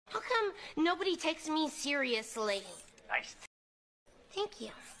come nobody takes me seriously? Nice. Thank you.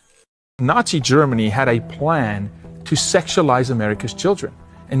 Nazi Germany had a plan to sexualize America's children.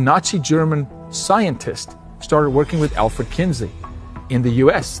 And Nazi German scientists started working with Alfred Kinsey in the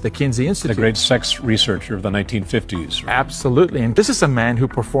US, the Kinsey Institute. The great sex researcher of the 1950s. Right? Absolutely. And this is a man who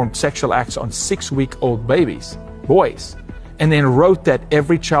performed sexual acts on 6-week-old babies, boys, and then wrote that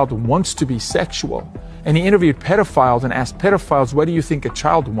every child wants to be sexual. And he interviewed pedophiles and asked pedophiles, what do you think a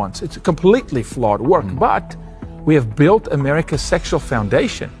child wants? It's a completely flawed work. But we have built America's sexual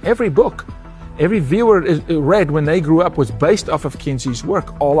foundation. Every book, every viewer read when they grew up was based off of Kinsey's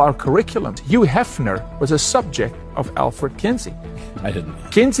work, all our curriculums. Hugh Hefner was a subject of Alfred Kinsey. I didn't know.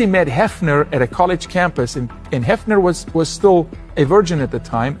 Kinsey met Hefner at a college campus, and Hefner was still a virgin at the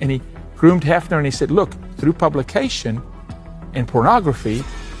time, and he groomed Hefner, and he said, look, through publication and pornography,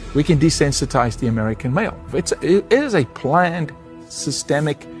 we can desensitize the American male. It is a planned,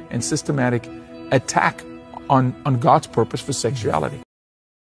 systemic, and systematic attack on God's purpose for sexuality.